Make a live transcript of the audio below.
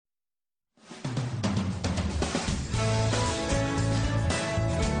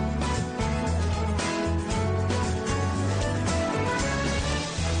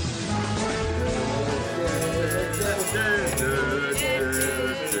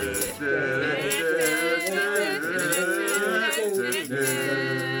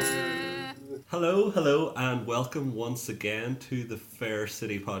and welcome once again to the Fair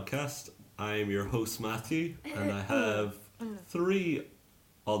City podcast. I am your host Matthew, and I have three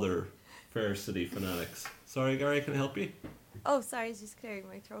other Fair City fanatics. Sorry, Gary, can I help you? Oh, sorry, I was just clearing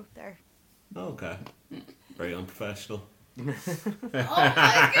my throat there. Oh, okay. Very unprofessional. Oh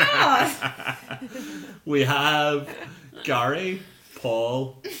my god! We have Gary,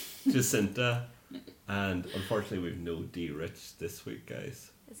 Paul, Jacinta, and unfortunately we've no D Rich this week,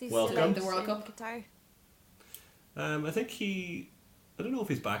 guys. Is he Welcome. still out The World in Cup? Qatar? I think I don't know if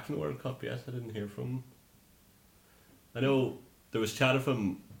he's back in the World Cup yet. I didn't hear from him. I know there was chat of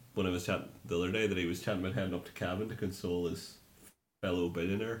him when I was chatting the other day that he was chatting about heading up to Cavan to console his fellow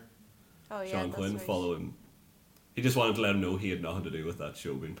billionaire, Oh yeah, Sean that's Quinn, right. follow him. He just wanted to let him know he had nothing to do with that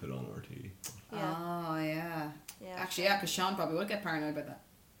show being put on RTE. Yeah, Oh yeah. yeah. Actually, yeah, because Sean probably would get paranoid about that.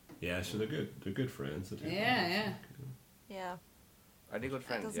 Yeah, so they're good. They're good friends. The two of them. Yeah. Yeah, Are they good that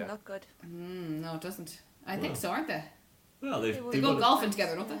friends? doesn't Yeah. look good. No, it doesn't. I think Well. so, aren't they? Well, They They go would've- golfing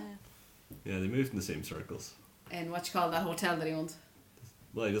together, don't they? Yeah. yeah, they moved in the same circles. And what you call that hotel that he owned?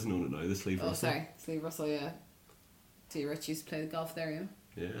 Well, he doesn't own it now. The Sleeve Oh, Russell. sorry, Steve Russell. Yeah. T. Rich used to play the golf there, you know.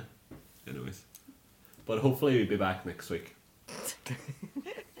 Yeah. Anyways, but hopefully we'll be back next week.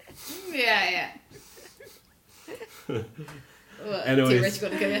 Yeah. Well, Anyways. T. Rich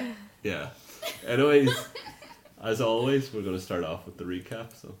going to kill you. Yeah. Anyways, as always, we're going to start off with the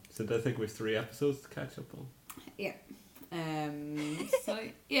recap. So, since I think we've 3 episodes to catch up on. Yeah. So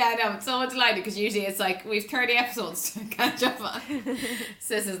yeah, I know. I'm so delighted because usually it's like we've 30 episodes to catch up on.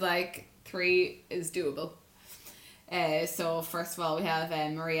 So this is like 3 is doable. So first of all, we have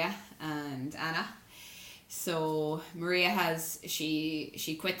Maria and Anna. So Maria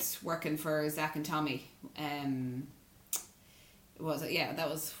she quits working for Zach and Tommy. Was it? Yeah, that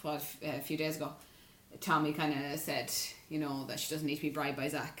was what a few days ago. Tommy kind of said, you know, that she doesn't need to be bribed by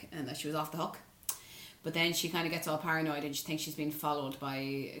Zach and that she was off the hook. But then she kind of gets all paranoid and she thinks she's being followed by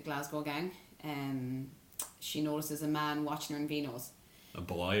a Glasgow gang. She notices a man watching her in Vino's. A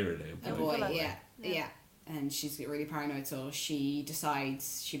boy, really. A boy, boy, yeah. yeah. And she's really paranoid, so she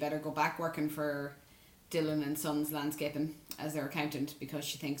decides she better go back working for Dillon and Sons Landscaping as their accountant because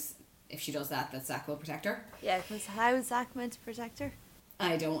she thinks if she does that Zach will protect her. Yeah, because how is Zach meant to protect her?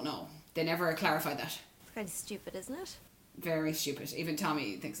 I don't know. They never clarified that. It's kind of stupid, isn't it? Very stupid. Even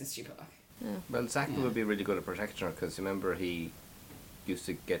Tommy thinks it's stupid. Like. Well, Zach Yeah. would be really good at protecting her because remember he used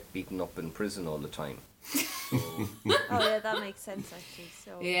to get beaten up in prison all the time. So, Oh yeah, that makes sense actually.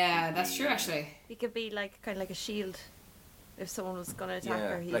 So Yeah, that's true actually. he could be like kind of like a shield if someone was gonna attack yeah,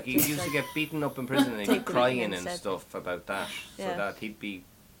 her. like he just, used to get beaten up in prison and he'd be take the crying beating and instead. stuff about that. So Yeah. that he'd be.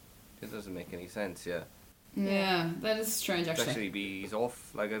 It doesn't make any sense. Yeah, Yeah, that is strange actually. especially he's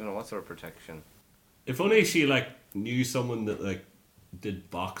off. Like I don't know what sort of protection. If only she, knew someone that, did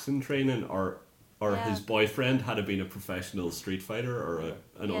boxing training or Yeah. his boyfriend had been a professional street fighter or an Yeah,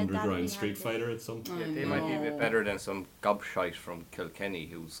 that'd underground be street handy. fighter at some Yeah, I they might be a know. bit better than some gobshite from Kilkenny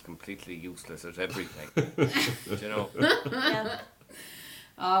who's completely useless at everything. Do you know? Yeah.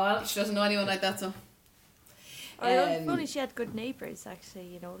 Oh well, she doesn't know anyone like that, so. If only she had good neighbours actually,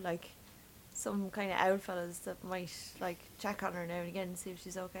 you know, like some kind of old fellas that might like check on her now and again and see if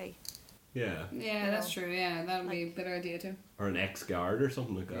she's okay. Yeah. Yeah, that's true. Yeah, that would be a Like- better idea too. Or an ex-guard or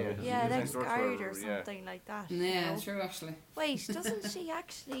something like that. Yeah. would Yeah, have an been- next door to ex-guard her, or yeah. something like that. Yeah, you know? true actually. Wait, doesn't she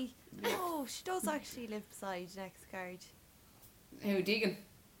actually? Oh, she does actually live beside an ex-guard. Who, Deegan?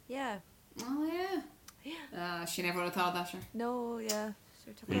 Yeah. Oh yeah. She never would have thought of that, sure. No, yeah.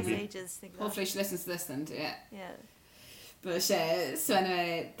 Sure took us ages to think that. Hopefully she listens to this then, yeah. Yeah. But so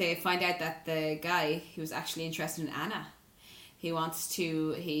anyway, they find out that the guy who was actually interested in Anna,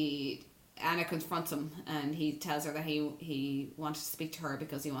 Anna confronts him and he tells her that he wanted to speak to her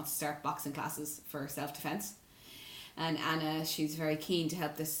because he wants to start boxing classes for self-defense. And Anna, she's very keen to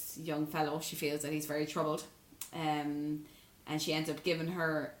help this young fellow. She feels that he's very troubled. And she ends up giving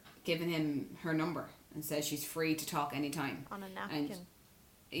him her number and says she's free to talk anytime. On a napkin.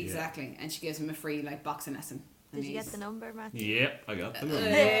 Exactly. And she gives him a free boxing lesson. Did you get the number, Matt? Yep, I got them.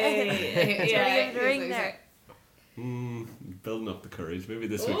 Hey, So yeah, give it a ring he's there. Building up the courage. Maybe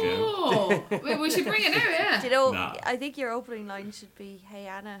this weekend. Oh, we should bring it out, yeah. Do you know, Nah. I think your opening line should be, "Hey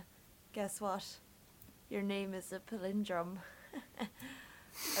Anna, guess what? Your name is a palindrome." I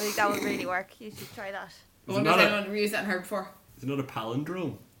think that would really work. You should try that. I Is it wonder if not a- anyone used that in her before. Is it not a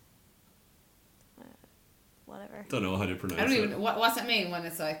palindrome? Whatever. Don't know how to pronounce I don't it. even. What's it mean when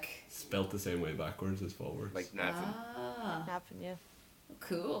it's like? Spelt the same way backwards as forwards. Like nothing. Ah, Napping you.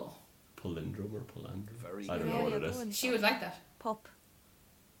 cool. Palindrome or palandrome? Very I don't Yeah, know what yeah, it go is. on. She would like that. Pup.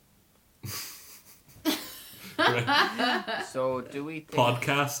 So do we think,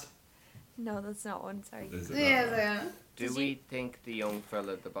 Podcast. No, that's not one. Sorry. Is it Yeah, not? yeah. Do Did we you- think the young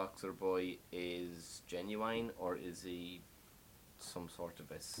fella, the boxer boy, is genuine, or is he some sort of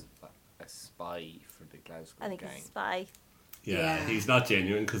a spy for the Glasgow I think gang? it's spy. Yeah, Yeah. he's not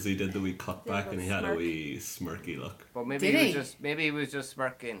genuine because he did the wee cutback Little and he had a smirk. wee smirky look. But maybe Did he he? was just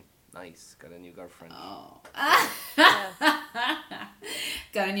smirking. Nice, got a new girlfriend. Oh. Yeah.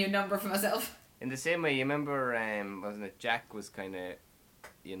 Got a new number for myself. In the same way, you remember, wasn't it? Jack was kind of,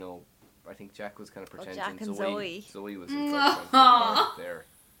 you know, I think Jack was kind of pretending Jack and Zoe Zoe. was his girlfriend Aw. there.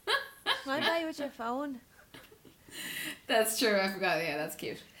 Can I buy with your phone? That's true. I forgot. Yeah, that's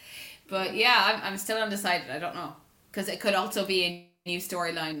cute. But yeah, I'm still undecided. I don't know, because it could also be a new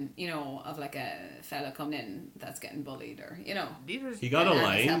storyline, you know, of like a fella coming in that's getting bullied, or you know. Neither. He got a Yeah,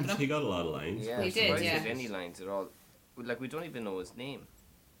 line. helping him. He got a lot of lines. Yeah, He I'm did, surprised yeah. he had any lines at all. Like, we don't even know his name.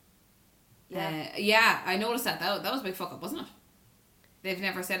 Yeah. Yeah, I noticed that. That was a big fuck up, wasn't it? They've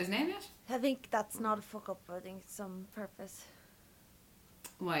never said his name yet. I think that's not a fuck up. I think it's some purpose.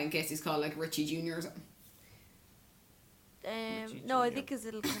 Why? In case he's called like Richie Junior or something. Richie No, I Jr. think 'cause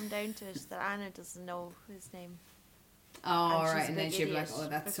it'll come down to it that Anna doesn't know his name. Oh, And she's right, a and then big she'll be like, idiot "Oh,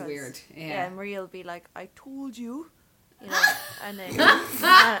 that's because- weird." Yeah, Yeah. and Maria will be like, "I told you," you know, and then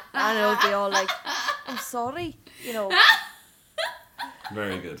Anna will be all like, "I'm sorry," you know.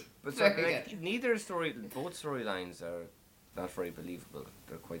 Very good. But Very like, both storylines are not very believable.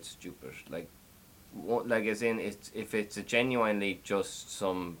 They're quite stupid. Like, like as in, if it's a genuinely just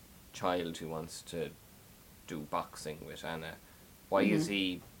some child who wants to do boxing with Anna, why is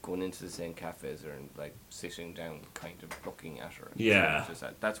he going into the same cafe as her and like sitting down, kind of looking at her? Yeah.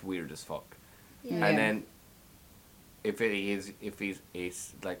 That's weird as fuck. Yeah. And then, if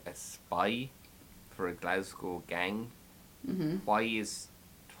he's like a spy for a Glasgow gang, why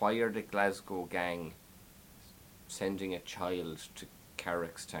are the Glasgow gang sending a child to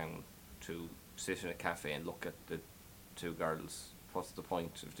Carrickstown to sit in a cafe and look at the two girls? What's the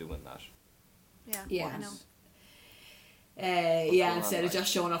point of doing that? Yeah, Yeah. I know. Yeah, going instead on, of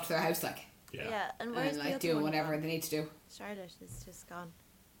just showing up to their house, like, Yeah. Yeah, and where's and the like other doing one whatever gone? they need to do. Charlotte is just gone.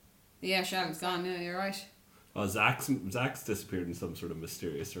 Yeah, Charlotte's gone. Yeah, you're right. Oh, Zach's disappeared in some sort of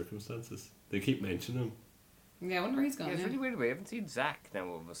mysterious circumstances. They keep mentioning him. Yeah, I wonder where he's gone. Yeah, it's yeah. really weird. We haven't seen Zach now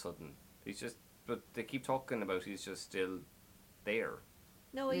all of a sudden. He's just, but they keep talking about he's just still there.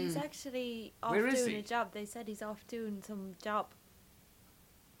 No, he's actually off Where is doing he? a job. They said he's off doing some job.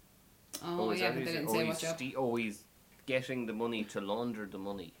 Oh, is yeah, that but they his- didn't say what job. he's getting the money to launder the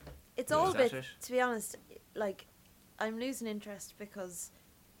money. It's Yeah. all Is a that bit, it? to be honest, like, I'm losing interest because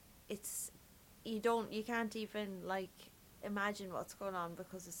it's, you can't even, like, imagine what's going on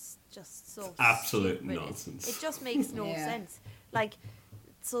because it's just so Absolute stupid. nonsense. It just makes no Yeah. sense. Like,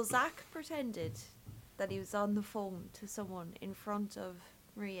 so Zach pretended that he was on the phone to someone in front of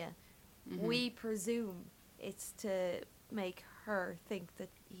Maria. Mm-hmm. We presume it's to make her think that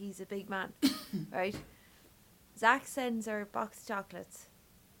he's a big man, right? Zach sends her a box of chocolates.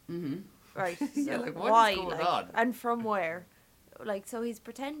 Mm-hmm. Right. Yeah, So like, what is why? going like, on? And from where? Like, so he's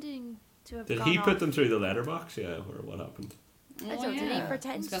pretending to have Did gone he put off. them through the letterbox? Yeah, or what happened? I don't know, did he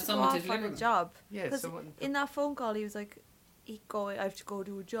pretend He's to got go someone to off on deliver a them. job? Yeah, 'Cause someone- in that phone call, he was like, I have to go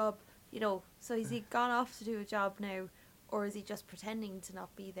do a job, you know. So is he gone off to do a job now, or is he just pretending to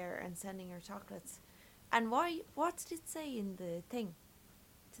not be there and sending her chocolates? And why? What did it say in the thing?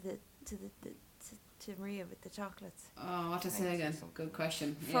 To Maria with the chocolates. Oh, what to say again? Good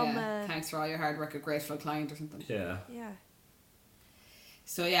question. From, yeah. Thanks for all your hard work, a grateful client or something. Yeah. Yeah.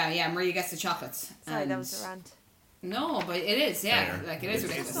 So yeah, Maria gets the chocolates. Sorry, that and- was a rant. No, but it is, yeah. Fair. Like, it is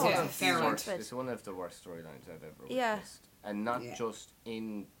ridiculous. It's Yeah, not fair stupid. one. worst, it's one of the worst storylines I've ever Yeah. witnessed. And not Yeah. just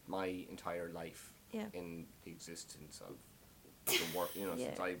in my entire life, Yeah. in the existence of the worst, you know, Yeah.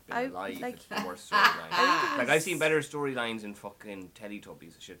 since I've been I- alive, like- it's the worst storyline. I Like, think I've seen better storylines in fucking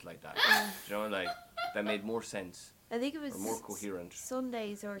Teletubbies and shit like that. Do you know, like, that made more sense. I think it was Or more coherent.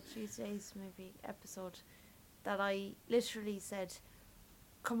 Sundays or Tuesdays maybe episode that I literally said,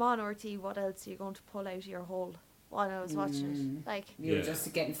 "Come on, RT, what else are you going to pull out of your hole?" while I was watching it. Like, You're Yeah.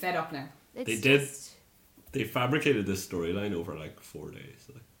 just getting fed up now. it's They did. just- They fabricated this storyline over like 4 days.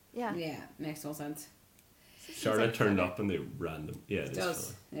 Like, Yeah. Yeah, makes no sense. Charlotte turned up and they ran them. Yeah, It it does.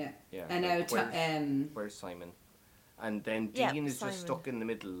 is. Yeah. Yeah. And now, like, where's Simon? And then Yeah, Dean is Simon. just stuck in the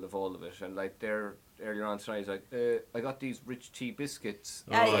middle of all of it. And like there earlier on tonight, he's like, I got these rich tea biscuits.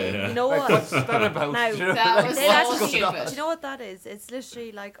 Oh, yeah. You know Like, what? what's that about? Now, You know, That like, was They so actually- what's going on? stupid. Do you know what that is? It's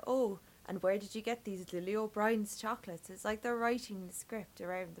literally like, oh, and where did you get these Lily O'Brien's chocolates? It's like they're writing the script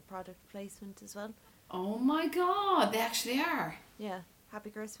around the product placement as well. Oh my god, they actually are. Yeah. Happy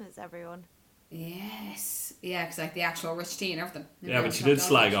Christmas, everyone. Yes. Yeah, because like the actual rich tea and everything. Yeah, but she did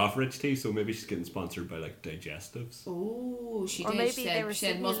slag off Rich Tea, so maybe she's getting sponsored by like digestives. Oh, she Or did. maybe She they said were she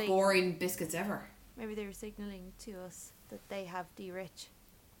had the most signalling- boring biscuits ever. Maybe they were signalling to us that they have D-Rich.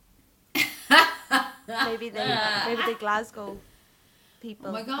 maybe the Glasgow people.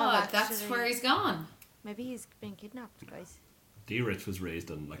 Oh my have god, that's actually- where he's gone. Maybe he's been kidnapped, guys. D Rich was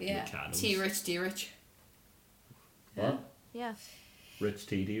raised on like Yeah. McAdams. Tea rich, D rich. What? Yeah, Rich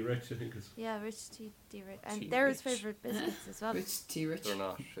Tea D Rich, I think is. yeah, Rich tea, D-Rich, and Tea they're his Rich. favorite biscuits as well. Rich, tea rich. They're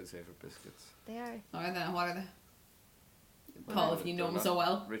not his favourite biscuits. They are. What are they? Well, Paul, if you know They're them so not-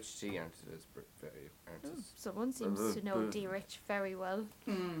 well. Rich tea aren't as Oh, someone seems to know D-Rich very well.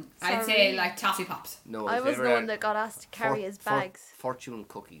 I'd say Sorry. like toffee pops. No, I his was the favourite one that got asked to carry his bags. Fortune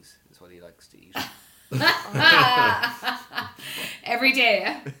cookies is what he likes to eat. Every day,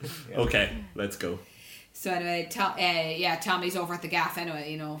 yeah? Okay, let's go. So anyway, Tommy's over at the gaff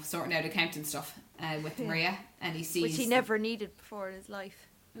anyway, you know, sorting out accounting stuff with Maria, and he sees Which he never needed before in his life.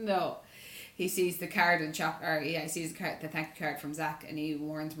 No, he sees the card and he sees the thank you card from Zach, and he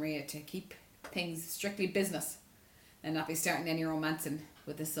warns Maria to keep things strictly business, and not be starting any romancing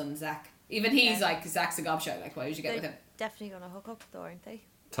with his son Zach. Even he's Yeah. like, Zach's a gobshite. Like, why would you get with They're him? definitely going to hook up though, aren't they?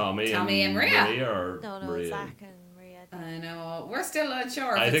 Tommy and Maria. or No, Maria? Zach and Maria. I know. We're still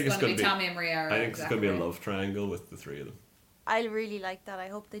unsure I if think it's it's going gonna to be be- Tommy and Maria. Or I think it's Zach going to be a and Maria. love triangle with the three of them. I really like that. I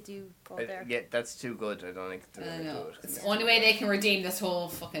hope they do go there. Yeah, that's too good. I don't think they're I going to know. do it. It's the only way they can redeem this whole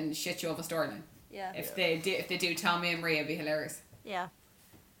fucking shit show of a storyline. Yeah. If they do Tommy and Maria, it'd be hilarious. Yeah.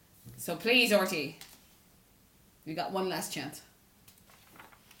 So please, RT, you got one last chance.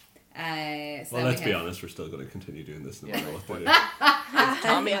 So Well, then let's we be have- honest, we're still going to continue doing this no Yeah. matter what they do.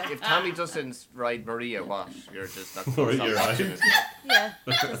 If Tommy doesn't ride Maria, what? You're just not Or going to you're stop right. watching it. Yeah.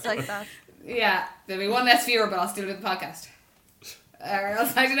 Just like that. Yeah, there'll be one less viewer, but I'll still do the podcast. Or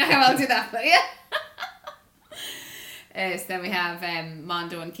else I don't know how I'll do that, but yeah. So then we have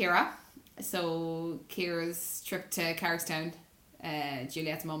Mondo and Kira. So Kira's trip to Carrickstown,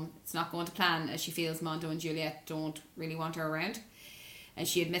 Juliet's mum, it's not going to plan, as she feels Mondo and Juliet don't really want her around. And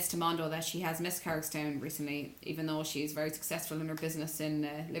she admits to Mondo that she has missed Carrickstown recently, even though she's very successful in her business in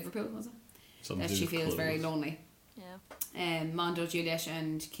Liverpool, was it? Something That to do she with feels very clothes. lonely. Yeah. Mondo, Juliet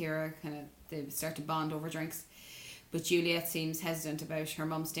and Kira they start to bond over drinks, but Juliet seems hesitant about her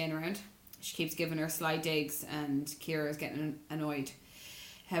mum staying around. She keeps giving her sly digs and Kira is getting annoyed.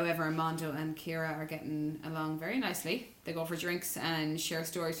 However, Mondo and Kira are getting along very nicely. They go for drinks and share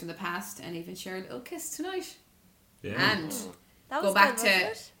stories from the past and even share a little kiss tonight. Yeah. And That go was back good, to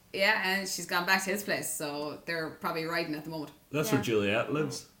wasn't it? yeah, and she's gone back to his place, so they're probably riding at the moment. That's Yeah. where Juliet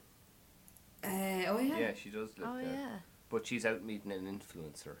lives. Oh yeah. Yeah, she does live Oh there. yeah. But she's out meeting an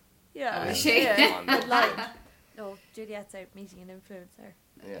influencer. Yeah. Oh, is she? Yeah. On But the- like, no, Juliet's out meeting an influencer.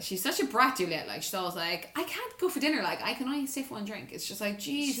 Yeah. She's such a brat, Juliet. Like, she's always like, I can't go for dinner. Like, I can only stay for one drink. It's just like,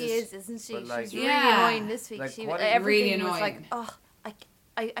 Jesus. She is, isn't she? But, like- She's really Yeah. annoying this week. Like, She what- everything Really was like, annoying. oh,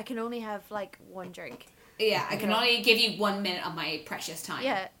 I can only have like one drink. Yeah, I can Yeah. only give you 1 minute of my precious time.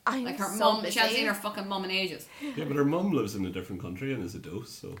 Yeah, I'm Like, her so mum, she hasn't busy. seen her fucking mum in ages. Yeah, but her mum lives in a different country and is a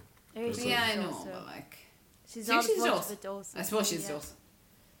dose, so. There's That's Yeah, I so- know, so- but like, She's think not she's as much dose. of a dose. I as suppose she's Juliet. those.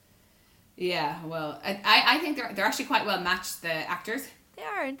 Yeah, well, I think they're actually quite well matched, the actors. They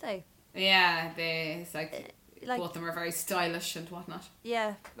are, aren't they? Yeah, it's like, Like, both of them are very stylish and whatnot.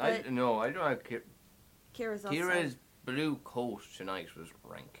 yeah. I But no, I don't like Kira's also. Kira's blue coat tonight was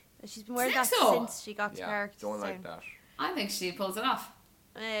rank. She's been wearing Think that so? since she got to Yeah, Carrickstown. don't like that. I think she pulls it off.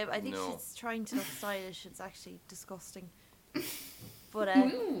 I think No. she's trying to look stylish. It's actually disgusting. But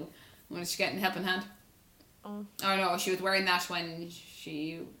Ooh. When is she getting helping hand? oh, Oh no, she was wearing that when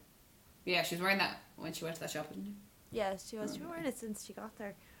she... Yeah, she was wearing that when she went to that shop, didn't she? yeah, she was. She's been wearing it since she got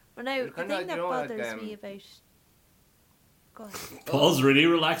there. But now It's the thing kinda like, that you know, like, bothers me about. Go ahead. Paul's really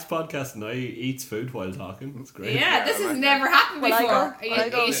relaxed podcast now. He eats food while talking. It's great. Yeah, this I has like never happened Well, I before. go- Are you, I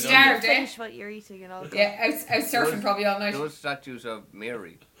go- are you You starved, eh? Finish what you're eating and I'll go. Yeah, out surfing Those- probably all night. Those statues of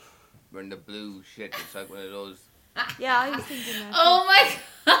Mary wearing the blue shit. It's like one of those. Yeah, I was thinking that. Oh my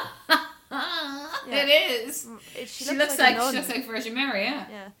god! Yeah. It is. She, She looks looks like, like a nun. she looks like Virgin Mary, yeah.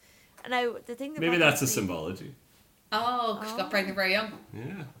 Yeah. And now the thing that Maybe bothers that's a me- symbology. Oh, 'cause she got Oh. pregnant very young.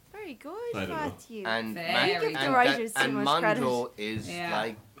 Yeah. Very good, I don't know. Matthew. And Very Man- good. Give the and writers that- too and much Mondo is Yeah.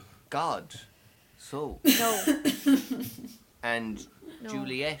 like God. So No. and No.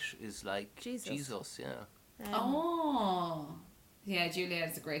 Juliet is like Jesus. Jesus. Yeah. Oh. Yeah,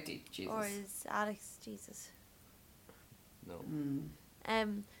 Juliet is a great Jesus. Or is Alex Jesus? No.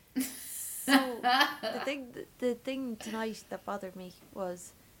 So the thing tonight that bothered me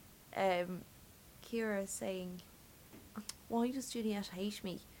was, Kira saying, "Why does Juliet hate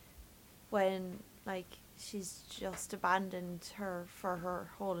me?" when like she's just abandoned her for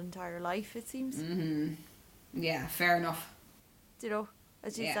her whole entire life, it seems. Mm-hmm. Yeah, fair enough. You know,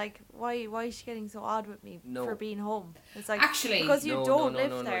 and she's Yeah. like, why is she getting so odd with me No. for being home? It's like, Actually- because you don't live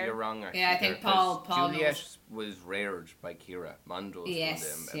no, there. you're wrong. Actually, Yeah, I think there, 'cause Paul Juliet knows. was reared by Kira. Mondo's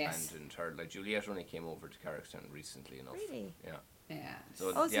Yes, one yes. abandoned her. Like Juliet only came over to Carrickstown recently enough. Really? Yeah. Yeah.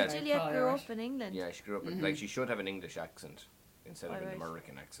 So, Oh, so yeah. Juliet Paul, grew you're up right. in England. Yeah, she grew up with, like she should have an English accent instead of an Right.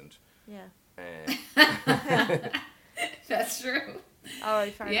 American accent. Yeah. That's true. All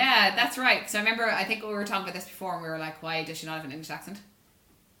right, fair enough. Yeah, that's right. So I remember, I think we were talking about this before, and we were like, why does she not have an English accent?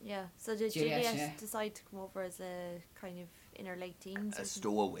 Yeah. So did Juliet, Juliet yeah. decide to come over as a kind of in her late teens? A or something?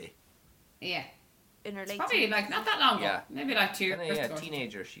 stowaway. Yeah. In her It's late probably teens. like not that long ago. Yeah. Maybe like 2 years Kinda, yeah, ago.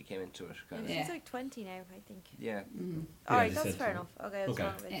 teenager. She came into it. Kind of. Yeah, Yeah. she's like 20 now, I think. Yeah. All right, they that's said fair so. enough. Okay, I was Okay.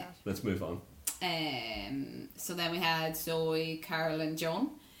 wrong about Yeah. that. Let's move on. So then we had Zoe, Carol, and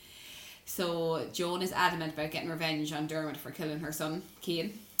Joan. So Joan is adamant about getting revenge on Dermot for killing her son,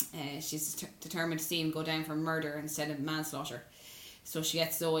 Cian. She's determined to see him go down for murder instead of manslaughter. So she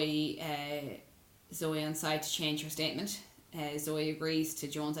gets Zoe on side to change her statement. Zoe agrees to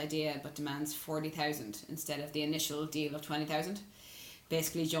Joan's idea but demands 40,000 instead of the initial deal of 20,000.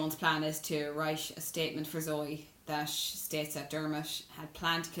 Basically, Joan's plan is to write a statement for Zoe that states that Dermot had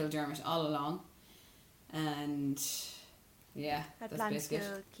planned to kill Dermot all along, and yeah, Had that's planned to basically it.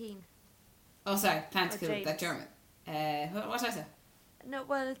 kill Keen. Oh, sorry, planned to Or kill James. that Dermot. What did I say? No,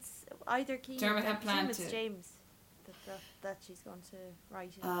 well, it's either Keen Dermot or had planned it's to- James that she's going to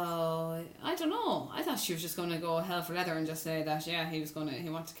write. in. Oh, I don't know. I thought she was just going to go hell for leather and just say that he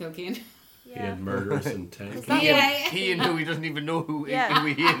wanted to kill Cian. He yeah. had murderous intent. Is that- Yeah. He and who he doesn't even know who, Yeah. who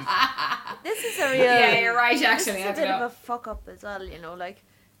he is. This is a real. Yeah, you're right. This Actually, is I a don't bit of know. a fuck up as well, you know, like,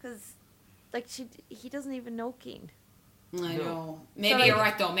 because, like, he doesn't even know Keen. I No. know. Maybe So, you're like-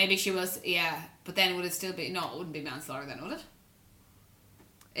 right though. Maybe she was. Yeah, but then would it still be? No, it wouldn't be manslaughter then, would it?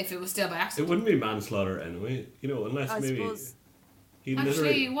 If it was still by It accident. wouldn't be manslaughter anyway, you know, unless I maybe suppose. he Actually,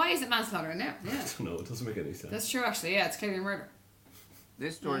 literally. why is it manslaughter now? Yeah, I don't know. It doesn't make any sense. that's true. Actually, yeah, it's clearly murder.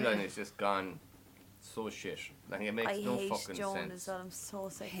 This storyline is just gone so shit. Like it makes I no hate fucking Joan sense. as well. I'm so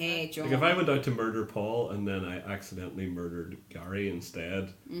sick. of Hey, it. Joan. Like if I went out to murder Paul and then I accidentally murdered Gary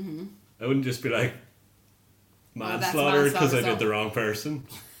instead, I wouldn't just be like that's manslaughter because I manslaughter, did so- the wrong person.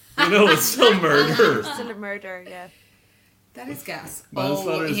 You know, it's still murder. Still a murder, yeah. That is gas.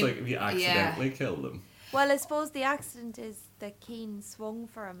 Manslaughter is he- like if you accidentally kill them. Well, I suppose the accident is that Keen swung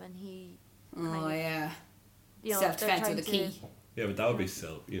for him and he, Oh kind of- yeah. you know, Self-defense they're with a trying key. Yeah, but that would be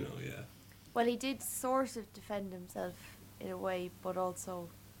self, you know, yeah. Well, he did sort of defend himself in a way, but also,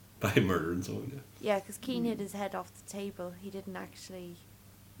 By murdering someone, yeah. yeah, because Keen hit his head off the table. He didn't actually,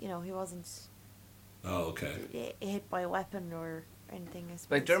 you know, he wasn't Oh, okay. hit by a weapon or anything. I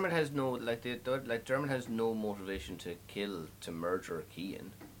suppose. Like Dermot has no Dermot has no motivation to murder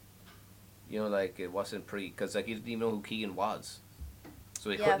Cian. You know, like it wasn't because like he didn't even know who Cian was, so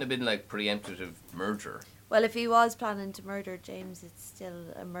he Yeah. couldn't have been like preemptive murder. Well, if he was planning to murder James, it's still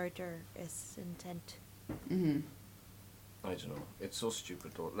a murderous intent. Mm-hmm. I don't know. It's so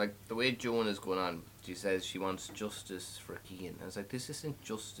stupid though. Like the way Joan is going on, she says she wants justice for Cian. I was like, this isn't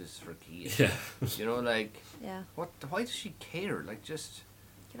justice for Cian. Yeah. You know, like Yeah. what? Why does she care? Like just.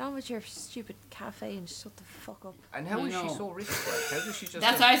 Get on with your stupid cafe and shut the fuck up. And how I is she know. so rich? Like, how does she just?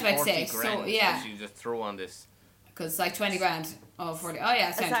 That's have what I was about to 40 say. So, grand yeah. that she just throw on this. Because like 20 grand. Oh, 40. Oh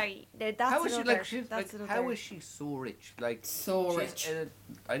yeah, sound. Sorry, no, that's How is she another. like? She's that's like. another. How is she so rich? Like So she's rich.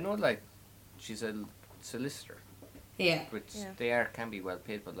 I know, like, she's a solicitor, Yeah. which Yeah. they can be well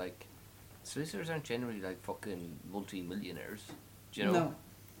paid, but like, solicitors aren't generally like fucking multi-millionaires. Do you know? No.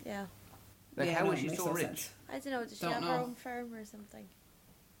 Yeah. Like, Yeah, how no, is she makes so no rich? sense. I don't know. Does she Don't have her know. own firm or something?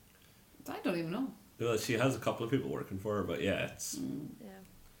 I don't even know. Well, she has a couple of people working for her, but yeah, it's Yeah.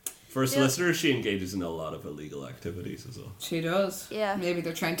 for a Yeah. solicitor, she engages in a lot of illegal activities as well. She does. Yeah. Maybe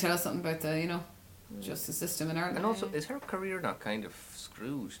they're trying to tell us something about the, justice system in Ireland. And also, is her career not kind of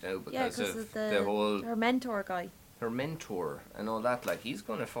screwed now Yeah, because because of of the whole her mentor guy. her mentor and all that? Like, he's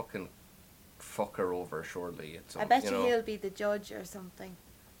gonna fucking fuck her over surely. At some, I bet you you know. he'll be the judge or something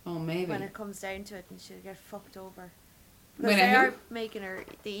Oh, maybe. when it comes down to it, and she'll get fucked over. When Because they who? are making her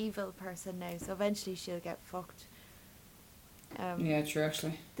the evil person now, so eventually she'll get fucked. Yeah, true,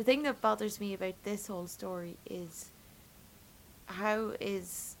 actually. The thing that bothers me about this whole story is how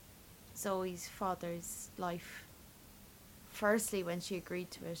is Zoe's father's life, firstly when she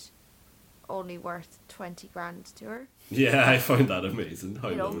agreed to it, only worth 20 grand to her. Yeah, I find that amazing. How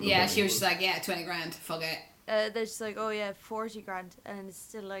You know, low the Yeah, money she was just like, yeah, 20 grand, fuck it. Then she's like, oh yeah, 40 grand, and it's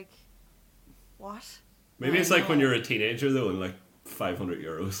still like, what? Maybe I it's like when know. you're a teenager though, and like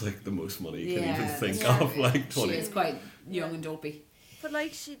 €500 like the most money you can Yeah, even think yeah. of. Like She 20. is quite young and dopey. But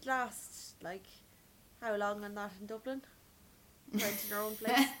like she'd last like how long on that in Dublin? Renting her own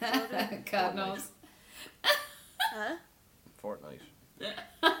place. Dublin? God knows. Huh? Fortnite.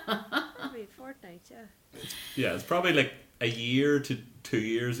 Maybe a fortnight, yeah. Yeah, it's probably like a year to 2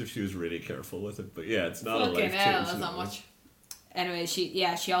 years if she was really careful with it. But yeah, it's not a Fucking life hell, change. that's not much. Anyway, she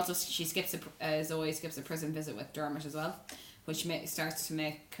skips Zoe skips a prison visit with Dermot as well, which starts to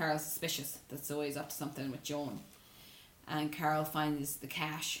make Carol suspicious that Zoe's up to something with Joan. And Carol finds the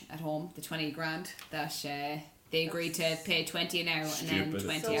cash at home, the 20 grand that they agreed to pay 20 an hour and then Stupid.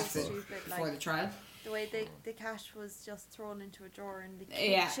 20 So after stupid, before like- the trial. The way the cash was just thrown into a drawer in the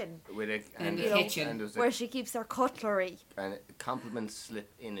Yeah. kitchen. With a, In the You know, kitchen. And there's Where a, she keeps her cutlery. and a compliment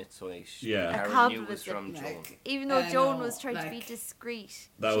slip in it, so Yeah. A Karen knew compliment it was slip, from Joan. like- Even though I Joan know, was trying to be like- discreet,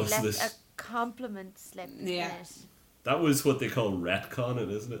 That she was left this- a compliment slip Yeah. in it. That was what they call retconning,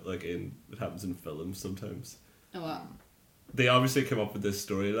 isn't it? Like it happens in films sometimes. Oh, well. They obviously came up with this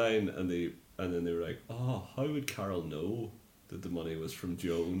storyline, and then they were like, "Oh, how would Carol know that the money was from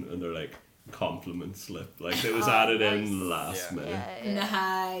Joan?" And they're like, "Compliment slip." Like it was Oh, added nice. in last Yeah. minute. Yeah,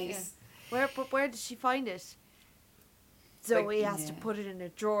 Nice. Where did she find it? Zoe has to Yeah. put it in a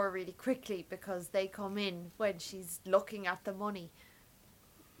drawer really quickly because they come in when she's looking at the money.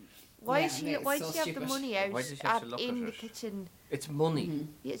 Why Yeah, is she? it's Why so does she have the stupid. money out Why does she have to look in at the it? kitchen? It's money. Mm-hmm.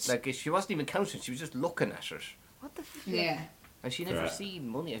 Yeah, she- Like she wasn't even counting; she was just looking at it. what the? F- Yeah. And she never Correct. seen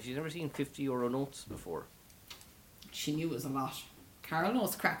money. Have you never seen €50 notes before? She knew it was a lot. Carol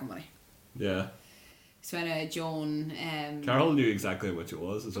knows the crack of money. Yeah. So when Joan... Carol knew exactly how much it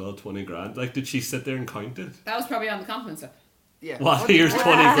was as well. 20 grand. Like, did she sit there and count it? That was probably on the compliment slip. Yeah. What? Here's 20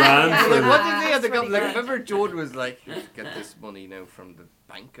 grand. Like, For, what did they have to That's go? pretty Like, good. remember, Joan was like, "Get this money now from the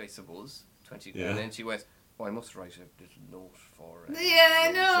bank, I suppose." 20 grand. Yeah. And then she went, "Oh, I must write a little note for." Yeah,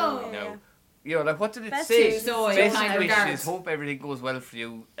 I know. Zoe Yeah. now. You know, like, what did it Best say? wishes, Zoe, Best kind wishes. regards. Hope everything goes well for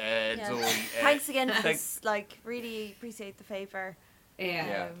you, Yeah. Zoe. Thanks again for like- this. Like, really appreciate the favor.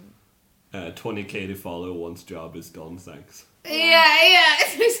 Yeah. Yeah. 20k to follow once job is done, thanks. Yeah,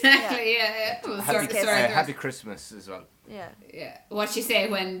 exactly, yeah. Well, Happy Christmas as well. Yeah. Yeah. What'd she say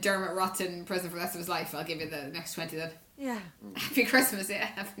when Dermot rots in prison for the rest of his life? I'll give you the next 20 then. Yeah. Happy Christmas, yeah.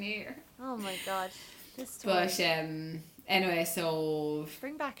 Happy New Year. Oh my God. This story. But anyway, so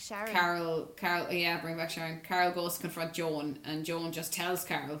Bring back Sharon. Carol, yeah, bring back Sharon. Carol goes to confront Joan, and Joan just tells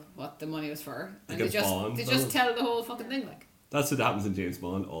Carol what the money was for, and Like they a just Bond they villain. just tell the whole fucking thing like. That's what happens in James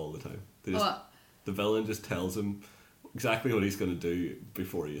Bond all the time. They just, What? the villain just tells him exactly what he's going to do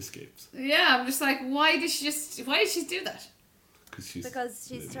before he escapes. Yeah, I'm just like, why did she do that? Because she's Because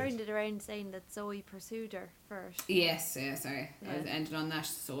an she's idiot. turned it around saying that Zoe pursued her first. Yes, yeah, sorry, I Yeah. ended on that.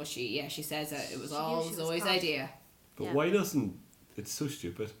 So she says that it was She all knew she was Zoe's caught. idea. But Yeah. why doesn't... It's so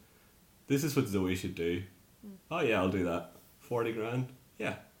stupid. This is what Zoe should do. Oh yeah, I'll do that. 40 grand?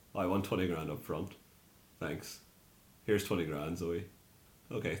 Yeah. I want 20 grand up front. Thanks. Here's 20 grand, Zoe.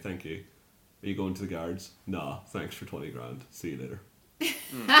 Okay, thank you. Are you going to the guards? Nah, thanks for 20 grand. See you later.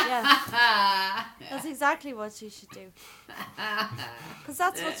 Yeah. That's exactly what she should do. Because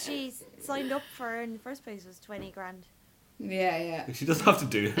that's what she signed up for in the first place, was 20 grand. Yeah. Like, she doesn't have to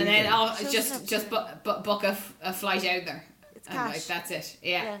do anything. And then She doesn't just have book a flight out there. It's And cash. like that's it.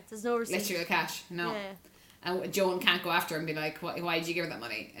 Yeah, Yeah. there's no receipt. Literally cash. No. Yeah. And Joan can't go after her and be like, why did you give her that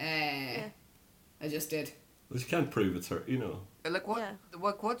money? I just did. Well, she can't prove it's her, you know. Like, what? Yeah.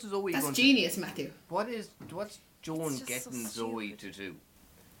 What's Zoe That's going genius, Matthew. What's Joan It's just so getting Zoe stupid. to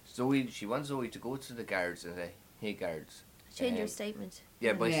do? She wants Zoe to go to the guards and say, "Hey, guards." Change your um, statement.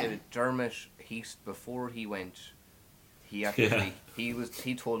 Yeah, but Yeah. I said Dermot. Before he went, he actually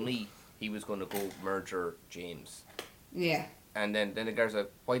he told me he was going to go murder James. Yeah. And then the guards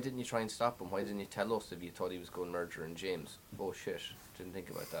like, "Why didn't you try and stop him? Why didn't you tell us if you thought he was going murdering James?" Oh shit, didn't think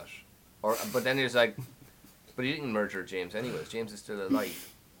about that. But then he was like, "But he didn't murder James anyways. James is still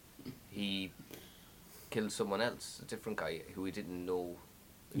alive. He killed someone else, a different guy who he didn't know."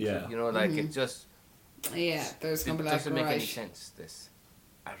 Yeah. You know, like it just Yeah. There's it gonna be like, doesn't make any right. sense. This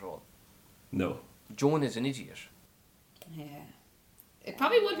at all. No. Joan is an idiot. Yeah. It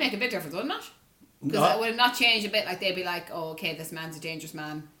probably would make a bit difference, wouldn't it? Because No. would it not change a bit? Like they'd be like, oh, okay, this man's a dangerous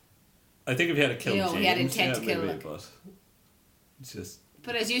man. I think if he had killed You know, James, he had intent yeah, to kill, maybe, like- but it's just...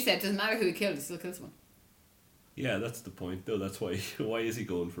 But as you said, it doesn't matter who he killed, he still kills someone. Yeah, that's the point, though. That's why is he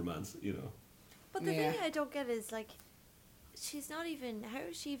going for man's, you know? But the Yeah. thing I don't get is, like, she's not even... How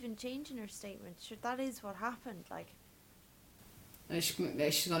is she even changing her statement? Sure, that is what happened, like... And she's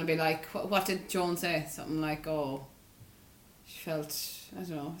going to be like, what did Joan say? Something like, oh, she felt, I don't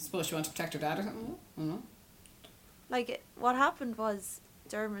know, I suppose she wanted to protect her dad or something. I don't know. Like, what happened was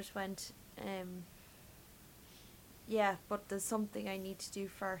Dermot went, yeah, but there's something I need to do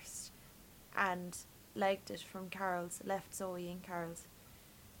first, and legged it from Carol's, left Zoe in Carol's.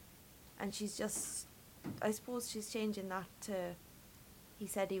 And she's just, I suppose she's changing that to, he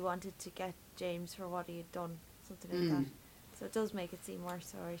said he wanted to get James for what he had done, something like that. So it does make it seem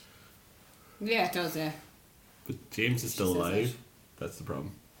worse, alright. Yeah, it does, yeah. But James is She still says alive. that. That's the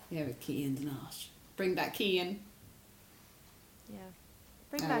problem. Yeah, with Keane not. Bring that key in. Yeah.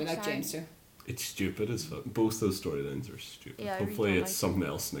 Bring We back like Sharon. James too. It's stupid as fuck. Both those storylines are stupid. Yeah, I really Hopefully don't it's like something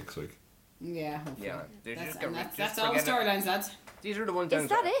else next week. Yeah, hopefully. Yeah, they That's, just and get that's all the storylines, lads. These are the ones. Is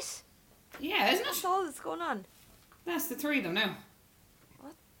that it? Yeah, isn't That's it? all that's going on? That's the three of them now.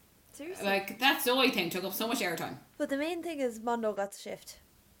 Seriously? Like, that Zoe thing took up so much airtime. But the main thing is Mondo got the shift.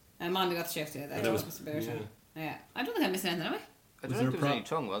 And Monday got the shift, yeah. That And it was was- a bit of yeah. airtime. Yeah. I don't think I'm missing anything, am I? I Was don't there think a there was any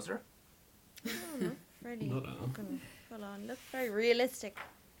pro- tongue, was there? I don't know. Really Not at all. fucking full on. Look very realistic.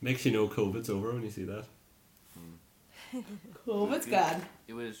 Makes you know COVID's over when you see that. Oh, what's God?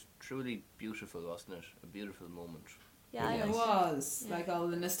 It was truly beautiful, wasn't it? A beautiful moment. Yeah, I It liked was. Yeah. Like all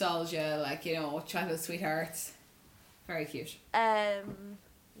the nostalgia, like, you know, childhood sweethearts. Very cute.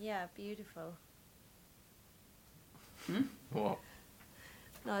 Yeah, beautiful. What?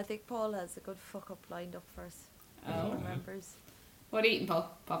 No, I think Paul has a good fuck up lined up for us. If Oh. he remembers. What are you eating,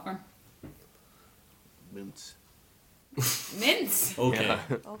 Paul? Popcorn? Mints. Mince! Okay. Yeah.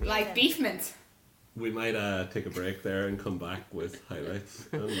 Okay, Like then. beef mince. We might take a break there and come back with highlights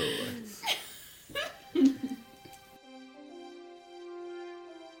and lowlights.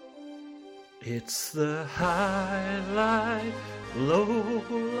 It's the highlight,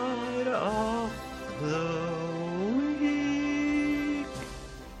 lowlight of the week.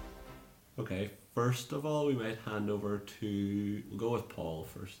 Okay, first of all, we might hand over to. We'll go with Paul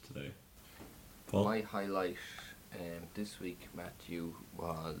first today. Paul? My highlight this week, Matthew,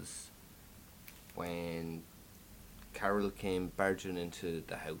 was when Carol came barging into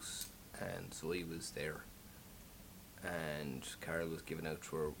the house and Zoe was there. And Carol was giving out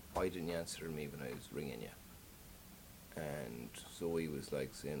to her, why didn't you answer me when I was ringing you? And Zoe was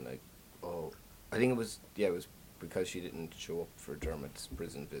like saying like, oh, I think it was because she didn't show up for Dermot's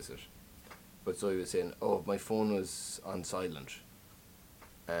prison visit. But Zoe was saying, oh, my phone was on silent.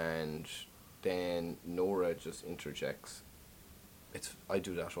 And then Nora just interjects, I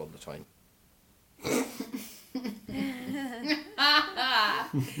do that all the time. As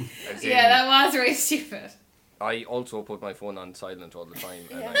in, Yeah, that was really stupid. I also put my phone on silent all the time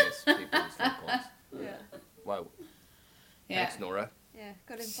and I miss people's phone calls. Yeah. Wow. Yeah. Thanks, Nora. Yeah,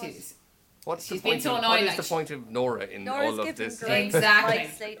 good input. She's, What's She's the point been so of, annoying, what is like, the point of Nora in Nora's all of giving this? great Exactly.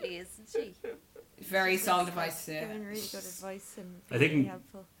 advice lately, isn't she? very solid advice. Yeah. Giving really good advice and I think- really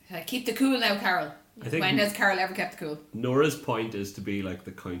helpful. Keep the cool now, Carol. I think When has Carol ever kept the cool? Nora's point is to be like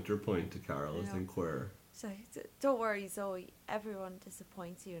the counterpoint to Carol, I Yeah. think, where, So don't worry, Zoe. Everyone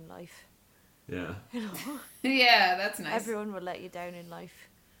disappoints you in life. yeah. You know, Yeah, that's nice. everyone will let you down in life.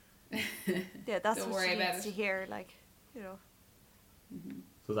 Yeah, that's Don't what worry she about needs it. to hear. Like, you know.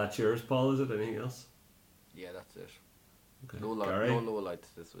 So that's yours, Paul, is it? Anything else? Yeah, that's it. Okay. No Gary? low lights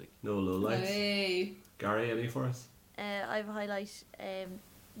this week. No lowlights? Hey. Gary, any for us? I have a highlight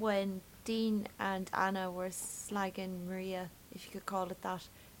when Dean and Anna were slagging Maria, if you could call it that,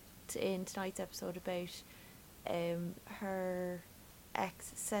 in tonight's episode about her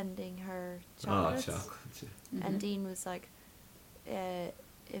ex sending her chocolates. Oh, chocolates. Yeah. And Dean was like,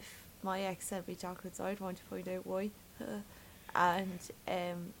 if my ex sent me chocolates, I'd want to find out why. And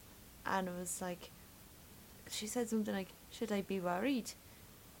Anna was like, she said something like, should I be worried?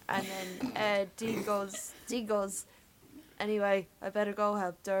 And then Dean goes, anyway, I better go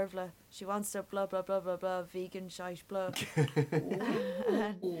help Dervla. She wants to blah blah blah blah blah vegan shite blah.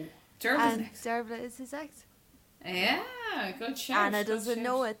 and Ooh. Jervis and next. Dervla is his ex. Yeah, good shout. Anna good doesn't shout.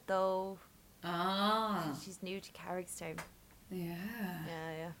 know it though. Ah. She's new to Carrickstown. Yeah.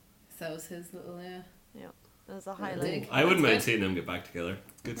 Yeah. So it was his little, It was a Dig. highlight. I wouldn't That's mind good. seeing them get back together.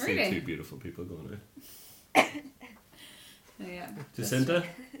 Good to see Really? two beautiful people going out. yeah. Jacinta,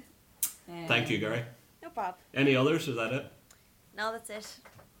 thank you, Gary. No problem. Any others, or is that it? No, that's it.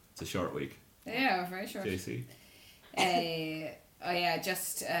 It's a short week. Yeah, very short. JC. Oh yeah,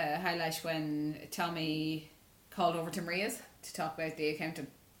 just highlight when Tommy called over to Maria's to talk about the accountant.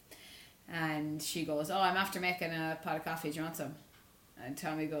 And she goes, oh, I'm after making a pot of coffee, do you want some? And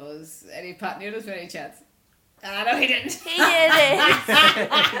Tommy goes, any pot noodles for any chance? Ah, no, he didn't. He did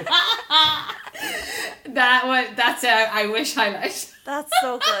it. That's a I wish highlight. That's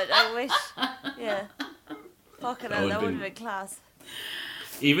so good. I wish. Yeah. Fucking That hell, would've that would have been- been class.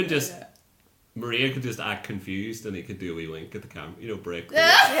 Even just Maria could just act confused and he could do a wee wink at the camera. You know, break the,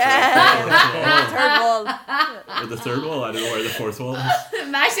 Yeah. Third wall. or the third wall. I don't know where the fourth wall is.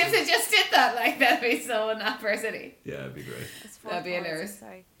 Imagine if they just did that. Like, that'd be so not for city. Yeah, it'd be great. It's That'd be fourth wall, hilarious.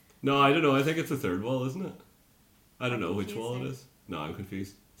 Sorry. No, I don't know. I think it's the third wall, isn't it? I don't I'm know which wall it confused is. No, I'm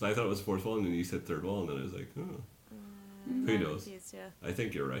confused. So I thought it was the fourth wall, and then you said third wall, and then I was like, oh, who I'm knows? confused, yeah. I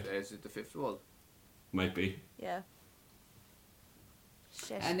think you're right. Is it the fifth wall? Might be. Yeah.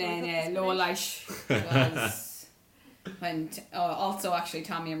 Shit. And we've got then this Lola finish. Leish was when also actually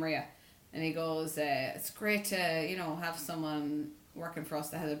Tommy and Maria, and he goes, "It's great to have someone working for us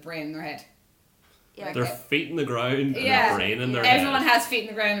that has a brain in their head." Yeah. Their feet in the ground and Yeah. a brain in their Everyone head. has feet in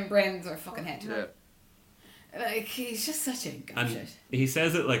the ground and brains in their fucking head. Yeah. Like, he's just such a And gobshit. he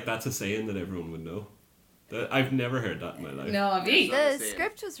says it like that's a saying that everyone would know. I've never heard that in my life. No, have you? Yeah. The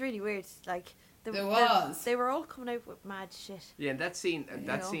script was really weird. Like, There was. They were all coming out with mad shit. Yeah, and that scene,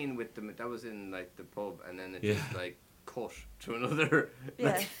 know. scene with them, that was in like the pub, and then it Yeah. just like cut to another.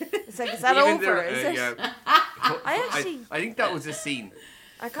 Yeah. It's like, is that even over? there, Is it? yeah. I actually- I think that was a scene.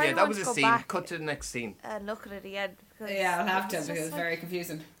 I kind Yeah, of that want was to a go scene. back Cut to the next scene. and look at it again. Because Yeah, I'll have to it's because just it's like, very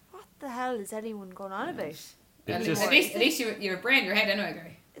confusing. what the hell is anyone going on about? It At just least you have a brain in your head anyway,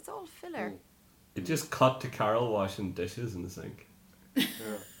 Gary. It's all filler. it just cut to Carol washing dishes in the sink. I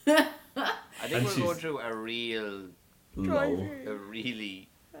think And we're she's- going through a really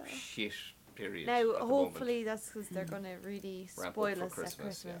shit period. Now, at the hopefully, that's because they're going to really Ramp up spoil for us at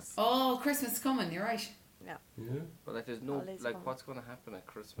Christmas, yeah. Christmas. Oh, Christmas is coming. You're right. Yeah. But like, there's no Holidays like, coming. what's going to happen at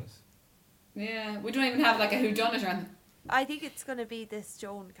Christmas? Yeah, we don't even have like a whodunit or anything. I think it's going to be this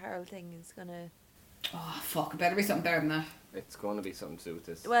Joan Carroll thing. Is going to. Oh fuck! It better be something better than that. It's going to be something to do with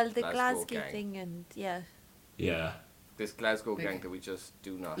this. Well, the Glasgow Glasgow gang. thing, and yeah. Yeah. This Glasgow Big- gang that we just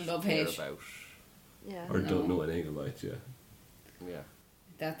do not Love care hate. about. Yeah. Or don't No. know anything about, yeah. Yeah.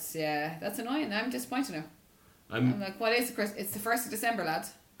 That's annoying. I'm disappointed now. I'm I'm like, what is the Christmas? It's the 1st of December,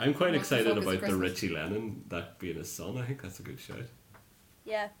 lads. I'm quite What the excited fuck is about the Christmas? Richie Lennon, that being his son. I think that's a good shout.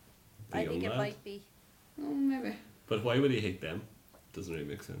 Yeah. The I young think it lad. might be. Oh, maybe. But why would he hate them? Doesn't really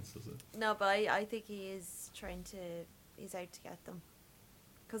make sense, does it? No, but I think he is trying to. He's out to get them.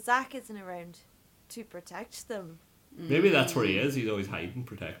 Because Zach isn't around to protect them. Maybe that's where he is. He's always hiding,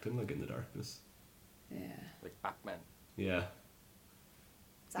 protecting, like in the darkness. Yeah. Like Batman. Yeah.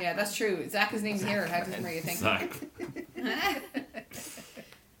 Zach Yeah, that's true. Zach isn't even here. How does Maria think? Zach.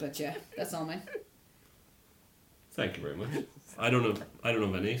 But yeah, that's all mine. Thank you very much. I don't know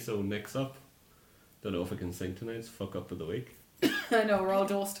of any, so next up. Don't know if I can sing tonight. It's fuck up of the week. I know, we're all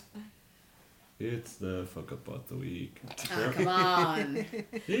dosed. It's the fuck up of the week. Ah, come on.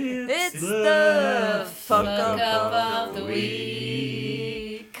 It's the fuck up of the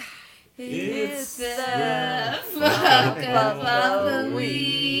week. It's the fuck up of the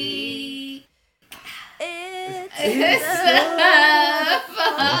week. It's the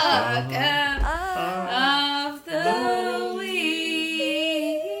fuck up of the week.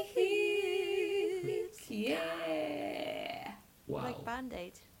 Yeah. Wow. like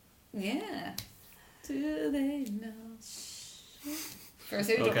Band-Aid. Yeah. Do they know? First,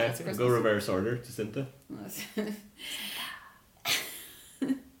 who Okay, it's Christmas. go reverse order. Jacinta.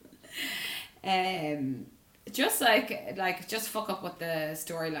 Just just fuck up with the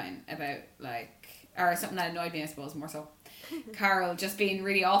storyline about or something that annoyed me, I suppose, more so. Carol just being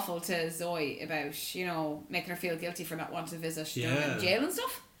really awful to Zoe about, making her feel guilty for not wanting to visit Dermot Yeah. in jail and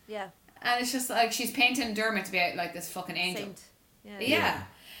stuff. Yeah. And it's just like she's painting Dermot to be out like this fucking angel. Saint. Yeah. Yeah.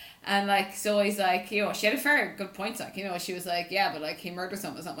 And Zoe's like, she had a fair good point, she was like, yeah, but he murdered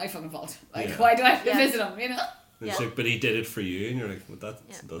someone, it's not my fucking fault. Yeah. Why do I have to Yeah. visit him, And it's Yeah. like, but he did it for you, and you're like, well, that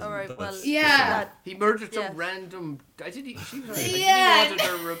Yeah. doesn't. Alright, that's well, Yeah. He murdered some Yeah. random. I think Yeah. he wanted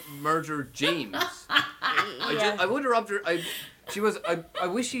to murder James. I would have robbed her. I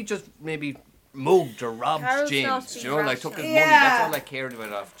wish he just maybe mugged or robbed Carol's not James. being You know, took his rational. money. That's Yeah. all I cared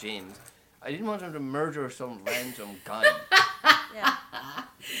about off James. I didn't want him to murder some random guy. Yeah.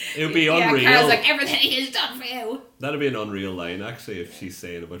 It would be Yeah, unreal. Carol's like, everything he has done for you. That'd be an unreal line, actually, if she's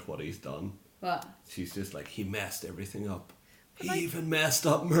saying about what he's done. What? She's just like, he messed everything up. He even messed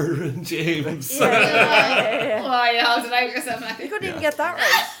up murdering James. Yeah. Oh, you held it out yourself, You Matthew. couldn't even get that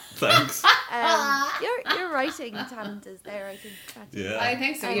right. Thanks. Your writing talent is there, I think. Matthew. Yeah. I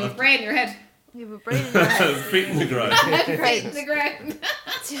think so. You have a brain in your head. You have a brain in your head. Feet in the ground. Feet in the ground.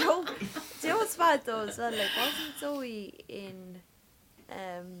 Do you know what's bad though as well? Like, wasn't Zoe in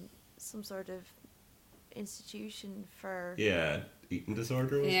some sort of institution for Yeah, eating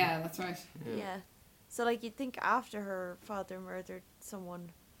disorder. wasn't it? Yeah, that's right. yeah. So you'd think after her father murdered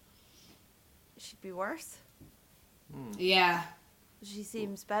someone she'd be worse. Yeah. She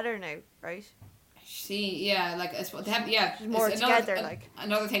seems better now, right? Like I suppose they have, yeah. She's more it's together, another, like.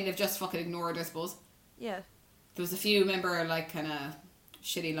 another thing they've just fucking ignored, I suppose. Yeah. There was a few, remember, like kind of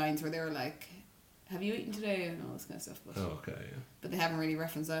shitty lines where they were like, "Have you eaten today?" and all this kind of stuff. But, Oh, okay. Yeah. but they haven't really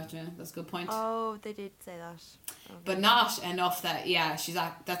referenced that. Yeah, that's a good point. Oh, they did say that. Okay. But not enough that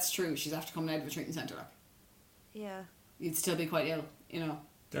that's true. She's after coming out of a treatment centre. Like, Yeah. you'd still be quite ill, you know.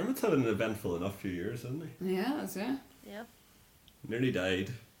 Dermot's had an eventful enough few years, hasn't he? Yeah, that's it. Yeah. Nearly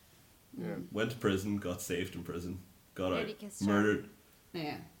died. Yeah. Went to prison. Got saved in prison. Got Nearly out. kissed Murdered.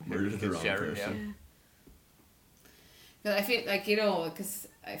 Yeah. Murdered the Kissed wrong Sharon, person. But I feel like, you know, because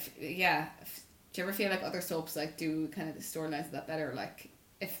do you ever feel like other soaps like do kind of the storylines of that better? Like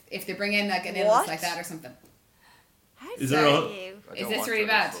if they bring in like an illness What? like that or something. How Is dare there a- you? I Is don't this watch really other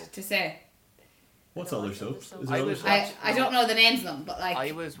bad soaps. to say? What's I don't other watch other soaps? soaps. Is there I other was soaps? I don't know the names of them, but like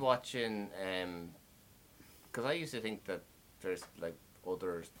I was watching, because I used to think that there's like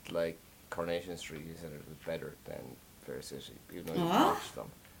other like Coronation Street is better than Fair City, even though you What? watched them.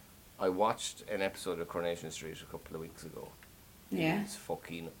 I watched an episode of Coronation Street a couple of weeks ago. yeah. It's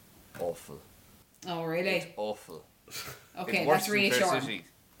fucking awful. Oh really? It's awful. Okay, it's worse that's than Fair reassuring. City.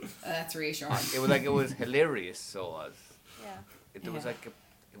 That's reassuring. It was hilarious. So it was. Yeah. It was Yeah. like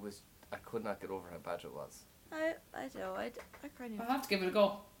it was. I could not get over how bad it was. I don't know. I kind I'll of. have to give it a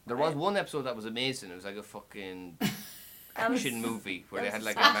go. There was one episode that was amazing. It was like a fucking That was- action movie where they that had was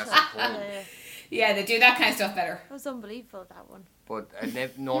like a massive Yeah, hole. yeah. Yeah, they do that kind of stuff better. That was unbelievable, that one. But a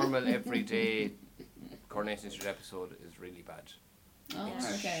normal everyday Coronation Street episode is really bad. Oh,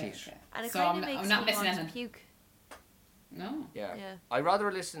 Yeah. okay. Shit. Okay. And it So kind of I'm makes not me missing want to anything. puke. No. Yeah. Yeah. I rather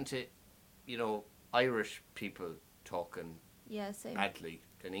listen to, Irish people talking Yeah, same. badly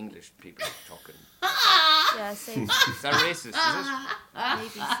than English people talking. Yeah, same. Is that racist? Is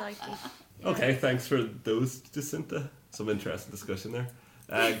Maybe slightly. Yeah. Okay, thanks for those, Jacinta. Some interesting discussion there.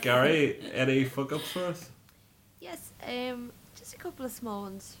 Gary, any fuck ups for us? Yes, just a couple of small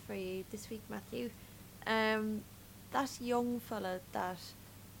ones for you this week, Matthew. That young fella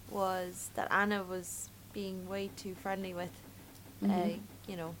that Anna was being way too friendly with,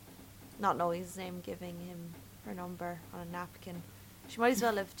 not knowing his name, giving him her number on a napkin. She might as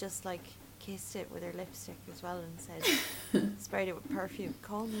well have just like kissed it with her lipstick as well and said, sprayed it with perfume.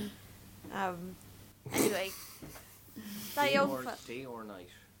 Call me. Anyway, that Day young or, fella. day or night?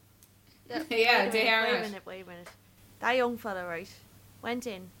 Yeah, wait they are a right. minute, wait a minute. That young fella, right, went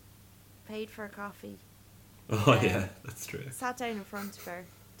in, paid for a coffee, Oh, yeah, that's true. sat down in front of her,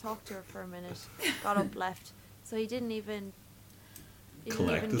 talked to her for a minute, got up, left. So he didn't even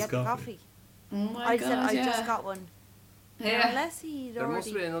Collect his get the coffee. coffee. Oh my I god, said, I yeah. just got one. Now, Yeah. unless he'd There already must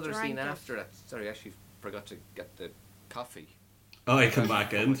have been another drank scene it. after that. Sorry, I actually forgot to get the coffee. Oh, he come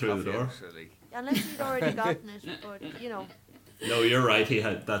back in through the Coffee, door. actually. Unless he'd already gotten it, but No, you're right.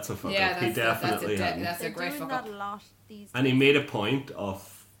 That's a fuck Yeah, up. He definitely hadn't. that's a they're great doing fuck that up. a lot these And he days. made a point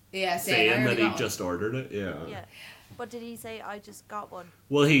of Yeah, saying that he got just ordered it. Yeah. Yeah, but did he say I just got one?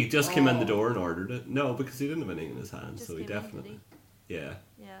 Well, he just came in the Oh. door and ordered it. No, because he didn't have anything in his hand, Just so he came in, did definitely. he? Yeah.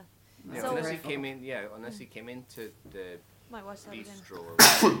 Yeah, Yeah, So- unless he came in. Yeah, unless he came into the might watch that again. bistro or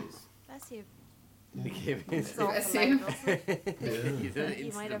whatever it is. Bless you. He came in. It's awful, Bless like, you. doesn't it? Yeah. You did it You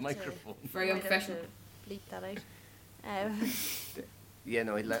into might the have to- microphone. Very Might have unprofessional. to bleep that out. Yeah,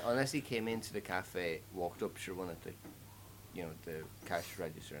 no, unless he came into the cafe, walked up to one of the, the cash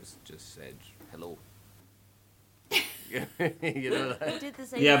registers, just said hello. You know He that? did the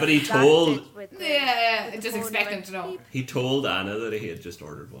same. Yeah, but he exact told- bit with the- Yeah, with the just phone expect that him to know. went beep. He told Anna that he had just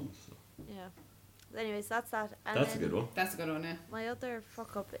ordered one. So Yeah. Anyways, that's that. And that's a then good one. That's a good one, yeah. My other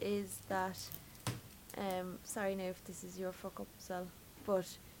fuck up is that, sorry now if this is your fuck up as well,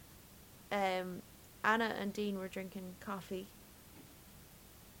 but Anna and Dean were drinking coffee.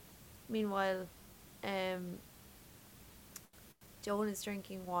 Meanwhile, Joan is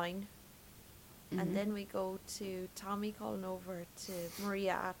drinking wine. Mhm. And then we go to Tommy calling over to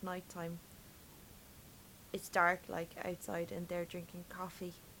Maria at night time. It's dark like outside and they're drinking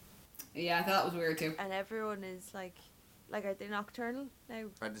coffee. Yeah, I thought that was weird too. And everyone is like are they nocturnal now?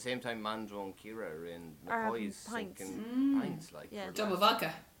 At the same time, Mandro and Kira are in Are having McCoy's pints. sinking Mm. pints, like. Yeah. for Double that.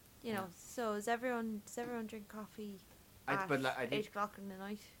 vodka. So does everyone drink coffee at But like, I 8 think o'clock in the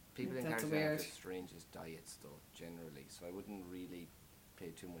night? people in That's Carson have weird. the strangest diets, though, generally. So I wouldn't really pay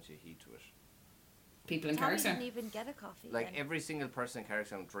too much heed to it. People in Tommy Carson. didn't even get a coffee. Like then. every single person in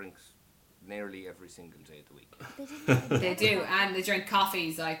Carson drinks nearly every single day of the week. They didn't even They get do, a coffee. and they drink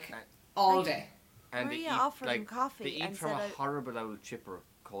coffees like And- all Like- day. And Maria they eat, offered him like, coffee they eat and from said, a horrible old chipper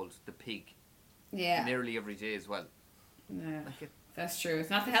called the Pig Yeah. nearly every day as well. Yeah. Like That's true. It's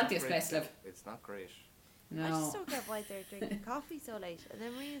not the it's healthiest great. place to live. It's not great. No. I just don't get why they're drinking coffee so late. And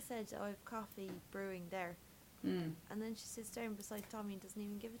then Maria said, "Oh, I have coffee brewing there," Mm. and then she sits down beside Tommy and doesn't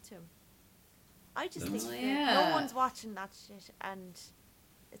even give it to him. I just That's- think Oh, that yeah. no one's watching that shit, and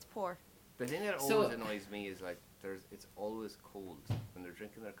it's poor. The thing that So- always annoys me is like it's always cold when they're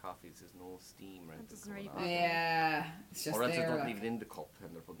drinking their coffees. There's no steam or That anything doesn't really going on. bother Yeah, it's just Or else it's there. not Like. even in the cup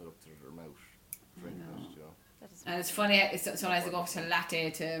and they're putting it up to their mouth, drinking know. it. You know. That doesn't And it's bother funny, it's sometimes they go up to latte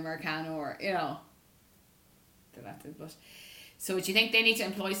to Americano or, you know, the latte, but... So do you think they need to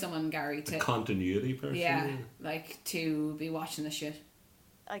employ someone, Gary, A to... continuity person. Yeah, like, to be watching the shit? me.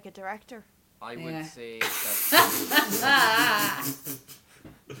 Like a director. I Yeah. would say that.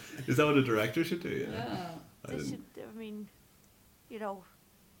 Is that what a director should do? Yeah. Oh. I They didn't. should. I mean, you know,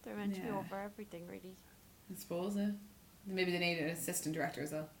 they're meant to be Yeah. over everything, really. I suppose, maybe they need an assistant director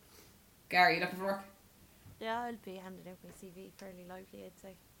as well. Gary, you looking for work? Yeah, I'll be handing out my CV fairly lively, I'd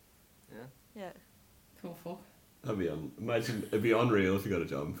say. Yeah. Yeah. Cool fuck. That'd be imagine it'd be unreal if you got a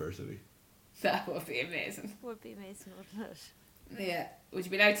job in Fair City. That would be amazing. Would be amazing, wouldn't it? Yeah. Would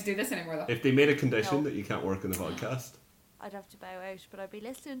you be allowed to do this anymore, though? If they made a condition No. that you can't work in the podcast, I'd have to bow out, but I'd be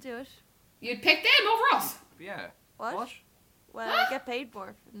listening to it. You'd pick them over us? Yeah. What? Well, I get paid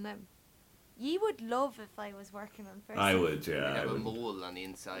more from them. You would love if I was working on first. I would. They Yeah, I have a would. mole on the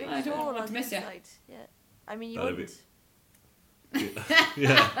inside. I don't want on to the miss ya. inside. Yeah. I mean, you That'd be- wouldn't.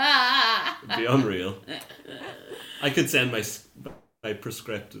 Yeah, it'd be unreal. I could send my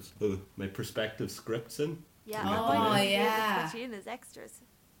prospective scripts in. Yeah. Oh, I might be able to yeah. put you in as extras.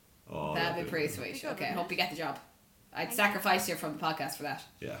 Oh, That'd be pretty Be sweet. good, Okay, wouldn't hope it? you get the job. I'd Thank sacrifice you from the podcast for that.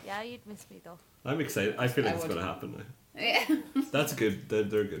 Yeah, Yeah, you'd miss me though. I'm excited. I feel like I it's would. going to happen now. Yeah. That's good. They're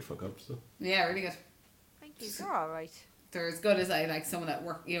good fuck ups. So. Yeah, really good. Thank you. You're all right. They're as good as I like someone that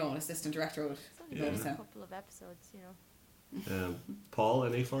work, you know, an assistant director would. It's only Yeah. been So. a couple of episodes, you know. Paul,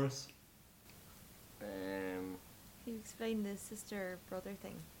 any for us? Can you explain the sister brother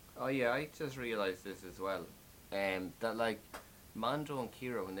thing? Oh yeah, I just realised this as well. That like Mando and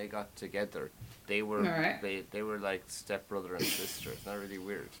Kira, when they got together, they were Alright. they were like stepbrother and sister. It's not really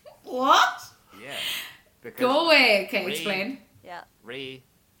weird. What? Yeah. Because Go away. Okay, Ray- explain. Yeah. Ray,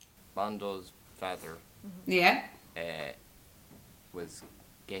 Mando's father, Yeah. was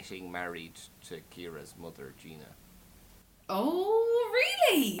getting married to Kira's mother, Gina, Oh,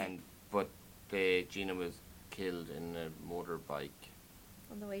 really? but Gina was killed in a motorbike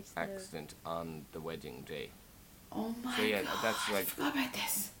On the way to the. accident on the wedding day. Oh my So, yeah, god. that's I like- forgot about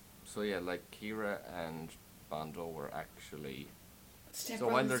this. So yeah, like Kira and Mando were actually. Step So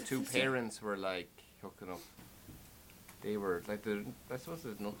while their brothers two and sister. parents were like hooking up, they were like I suppose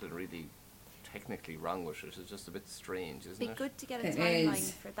there's nothing really technically wrong with it. It's just a bit strange, isn't Be it? good to get a It timeline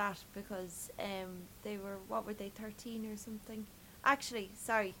is. for that because they were, what were they, 13 or something? Actually,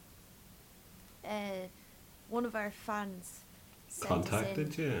 sorry. One of our fans sent us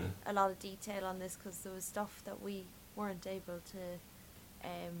Contacted in you? a lot of detail on this because there was stuff that we weren't able to,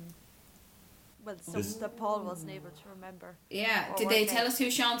 stuff This- that Paul wasn't able to remember. Yeah. Or Did they work tell out. us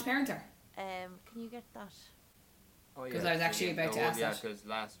who Sean's parents are? Can you get that? Oh, 'Cause I was actually yeah, about to the whole- ask Yeah, that. because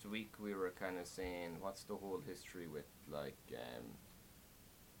last week we were kind of saying what's the whole history with like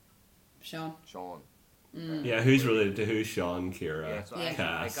Sean. Sean. Mm. Yeah, who's related to who? Sean, Kira, Yeah, so Yeah.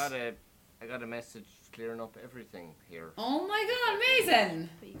 Cass. I got a message clearing up everything here. Oh my god, amazing.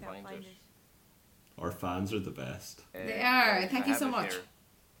 But you can't Find find it. it. Our fans are the best. They are. Thank you have so it much. here.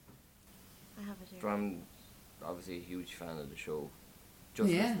 I have it here. From obviously a huge fan of the show. Just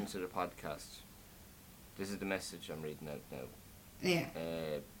Yeah. listening to the podcast. This is the message I'm reading out now.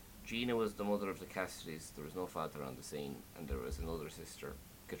 Yeah. Gina was the mother of the Cassidys. There was no father on the scene, and there was another sister,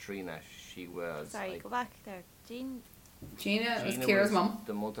 Katrina. She was. Sorry, like, go back there. Jean, Gina was Gina Kira's was mum.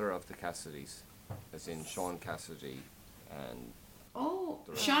 the mother of the Cassidys, as in Sean Cassidy and Oh,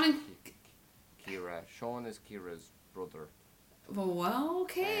 the rest. Sean and. Kira. Sean is Kira's brother. Well,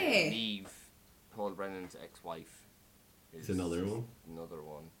 okay. Neve, Paul Brennan's ex-wife, is Is another one. Another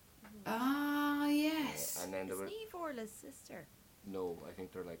one. Ah, yes. And then there is were Eve Orla's sister? no. I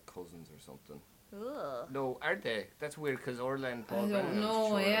think they're like cousins or something. Ugh. No, aren't they? That's weird because Orla and Paul I don't Brennan. I'm know,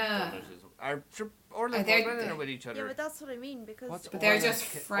 sure have yeah. done it as- Are Orla Are and they- Paul Brennan are with each Yeah, other? but that's what I mean because. What's But they're Orla's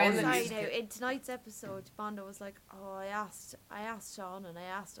just ki- friends. Orla's Sorry, ki- now in tonight's episode, Bondo was like, "Oh, I asked Sean and I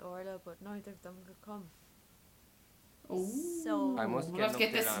asked Orla, but neither of them could come." Oh. So- I must We'll get, have to get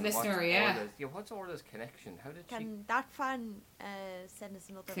an update this on listener, what's yeah. what's Orla's connection? How did she? Can that fan send us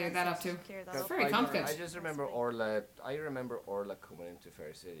another Clear that up message? too. Clear that That's up. very complicated. I just remember Orla. I remember Orla coming into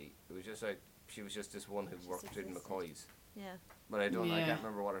Fair City. It was just like she was just this one who Just worked in existed. McCoy's. Yeah. But I Yeah. can't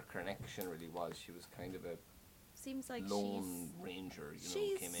remember what her connection really was. She was kind of a seems like Lone Ranger,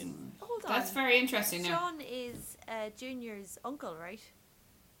 she's came in. hold on. That's very interesting now. Sean is Junior's uncle, right?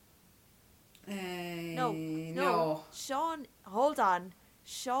 No. No. Sean, hold on.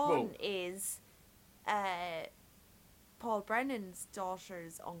 Sean Whoa. is Paul Brennan's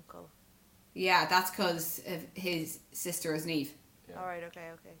daughter's uncle. Yeah, that's because his sister is Neve. Yeah. All right. Okay.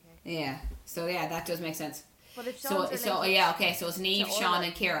 Yeah. So yeah, that does make sense. But if So Sean's so related yeah, okay. So it's Neve, to Sean, Orla.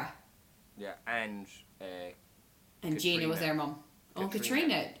 and Kira, Yeah, and and Gina was Katrina. their mum. Oh, Katrina.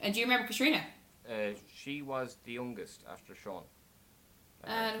 Katrina. And do you remember Katrina? she was the youngest after Sean.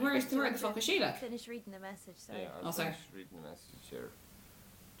 And where the fuck is she like? Finish reading the message. Sorry. Yeah, I Oh, was sorry. just reading the message here.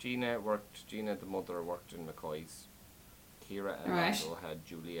 Gina, the mother, worked in McCoy's. Kira and Right. Lando had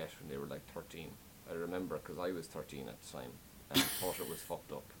Juliet when they were like 13. I remember because I was 13 at the time and thought it was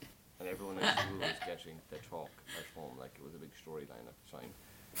fucked up. And everyone in school was getting the talk at home, like it was a big storyline at the time.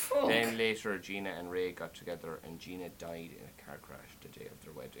 Fuck. Then later, Gina and Ray got together and Gina died in a car crash the day of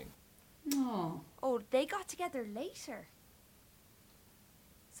their wedding. No. Oh, they got together later.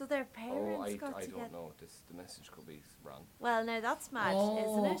 So their parents Oh, I got together. don't know. The message could be wrong. Well, now that's mad, Oh,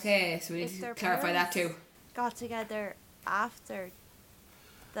 isn't it? okay. So we If need to their clarify that parents too. Got together after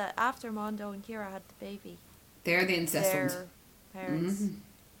Mondo and Kira had the baby. They're the incest Their ones. parents Mhm.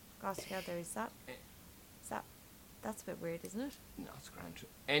 got together. Is that? That's a bit weird, isn't it? No, it's grand.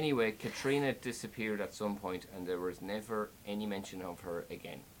 Anyway, Katrina disappeared at some point and there was never any mention of her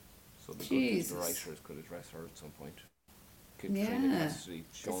again. So the Jesus. writers could address her at some point. Katrina Yeah. Cassidy,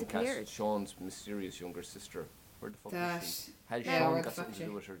 Disappeared. Sean's mysterious younger sister. Where the fuck That. is she? Has Yeah, Sean where got the fuck something is to do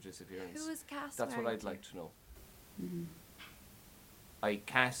she? with her disappearance? Who was Cass? That's what married I'd like to know. Mhm.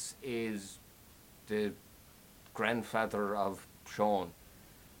 Cass is the grandfather of Sean.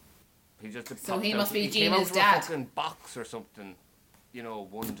 He just So popped he out- must be came out Gina's of dad. a fucking box or something,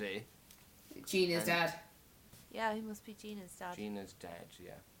 one day. Gina's And- dad. Yeah, he must be Gina's dad. Gina's dad,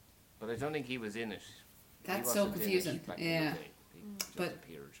 yeah. But I don't think he was in it. That's He so wasn't in it confusing. back in the Yeah. day. He just But-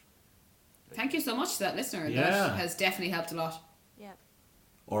 appeared. Thank you so much to that listener. Yeah. That has definitely helped a lot. Yeah.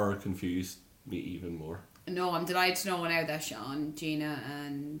 Or confused me even more. No, I'm delighted to know now that Sean,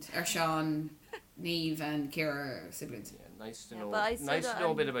 Sean, Neve, and Kira are siblings. Yeah, nice to Yeah, know. but I still Nice to don't-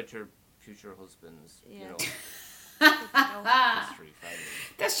 know a bit about your future husband's, Yeah. know, Ah, history, family.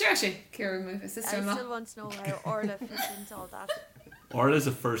 that's true actually. Kira, my I sister-in-law. still want to know how Orla fits into all that. Orla's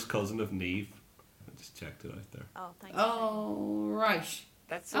a first cousin of Neve. I just checked it out there. Oh, thank you. Oh, right.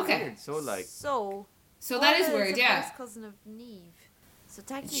 That's so Okay. weird. So like, So that is Orla weird, a yeah. first cousin of Neve. So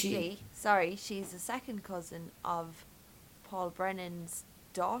technically, she's a second cousin of Paul Brennan's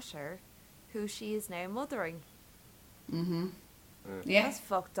daughter, who she is now mothering. Mm-hmm. Yeah, That's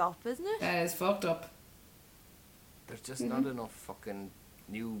fucked up, isn't it? that is fucked up. there's just Mm-hmm. not enough fucking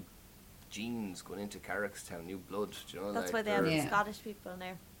new genes going into Carrickstown, new blood. Do you know? That's like, why they have they're- Yeah. the Scottish people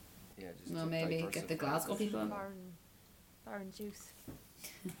now. Yeah, just Well, to maybe get diversify the Glasgow the people. Foreign juice.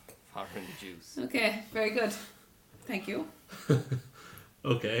 Foreign juice. Okay, very good. Thank you.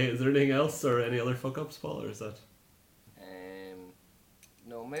 Okay, is there anything else or any other fuck ups, Paul, or is that?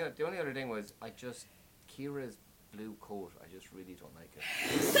 No, the only other thing was Kira's blue coat. I just really don't like it.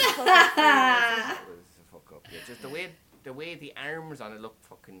 That was a fuck up. Yeah, just the way the arms on it look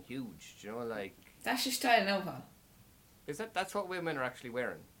fucking huge. Do you know, like That's your style now, Paul. that's what women are actually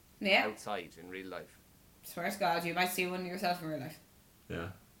wearing Yeah. outside in real life. Swear to God, you might see one yourself in real life. Yeah.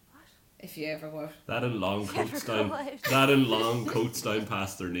 If you ever would. That and long Never coats go down. out. That and long coats down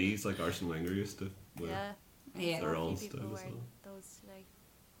past their knees, like Arsene Wenger used to wear. Yeah. Yeah. They're A few all people style as wearing well. those today.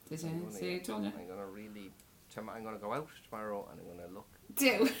 Did I'm you gonna- see? Told you. I'm gonna really. I'm gonna go out tomorrow and I'm gonna look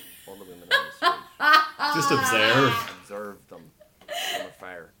Do. all the women on the street, Just observe. observe them from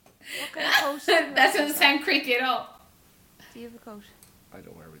afar. What kind of coat do you wear? That doesn't sound creepy at all. Do you have a coat? I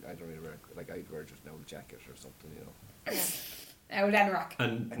don't really wear like I'd wear just an old jacket or something, Yeah. Old Anorak.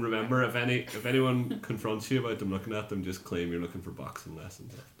 And remember, if anyone confronts you about them looking at them, just claim you're looking for boxing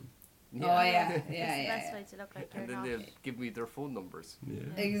lessons off them. Oh yeah, That's the yeah. best way to look like And you're then not. they'll give me their phone numbers. Yeah.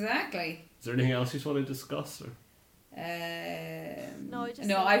 Exactly. Is there anything else you just want to discuss? Or? No, I just.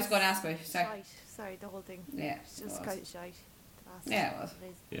 No, think I was it's going to ask about. Sorry. shite. Sorry, the whole thing. Yeah. It's it just was. quite shite. The last Yeah, it was. couple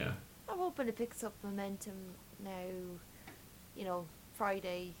of days. Yeah. I'm hoping it picks up momentum now,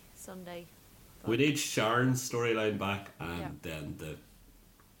 Friday, Sunday. We need Sharon's storyline back, and Yeah. then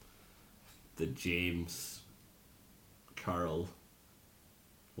the James Carl.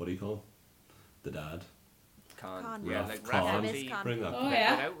 What do you call him? The dad. Con. Yeah, Ralph like Con. Yeah, Rafferty. Miss Con. Bring that Oh, back.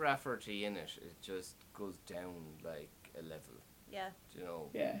 yeah. Without Rafferty in it, it just goes down like a level. Yeah. Do you know?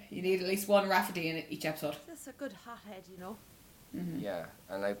 Yeah, you need at least one Rafferty in each episode. Just a good hothead, Yeah,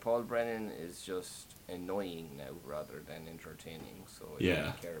 and like Paul Brennan is just annoying now rather than entertaining, so I Yeah.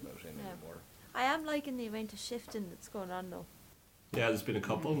 don't care about him Yeah. anymore. I am liking the amount of shifting that's going on though. Yeah, there's been a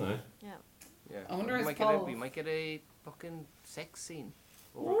couple now. Yeah. Yeah, I wonder we if might, Paul- we might get a fucking sex scene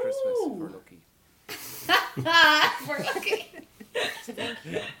over Christmas if we're lucky. We're lucky.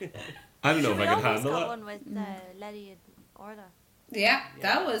 I don't know if we I can almost handle got that. one with Letty and Orla. Yeah, Yeah.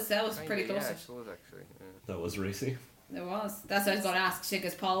 that was pretty Kinda, close. Yeah, it was actually. Yeah. That was racy. It was. That's what I was going to ask.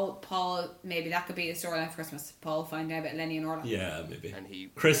 Because Paul, maybe that could be a storyline for Christmas. Paul finding out about Lenny and Orla. Yeah, maybe. And he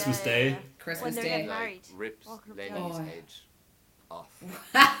Christmas Yeah, Day. yeah. Christmas When they're Day. getting married. rips Walking up Lenny's the aisle. head off.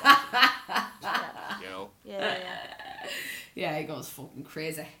 Yeah. You know? Yeah. Yeah, he goes fucking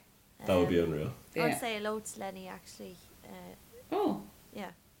crazy. That would be unreal. I want Yeah. to say hello to Lenny actually. Oh,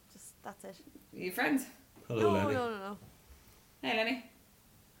 Yeah, just that's it. you friends? Hello, no, Lenny. no. Hey, Lenny.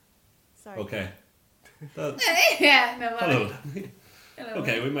 Sorry. Okay. That, Yeah, no. hello, Lenny. Hello.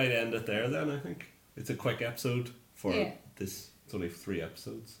 Okay, we might end it there then, I think. It's a quick episode for Yeah. this. It's only 3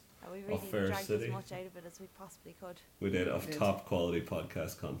 episodes. We Of really Fair dragged City. as much out of it as we possibly could. We did of Did. top quality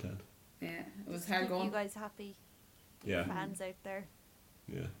podcast content. Yeah, it was hard Keep going. you guys happy. Yeah. Fans out there,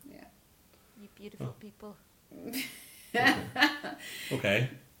 Yeah. Yeah. you beautiful Oh. people. Okay.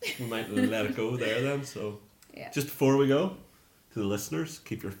 We might let it go there then. So Yeah. just before we go, to the listeners,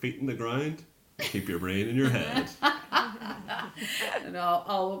 keep your feet in the ground, keep your brain in your head. No,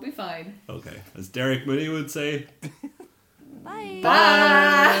 all will be fine. Okay. As Derek Mooney would say, Bye.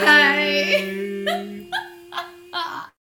 Bye. bye.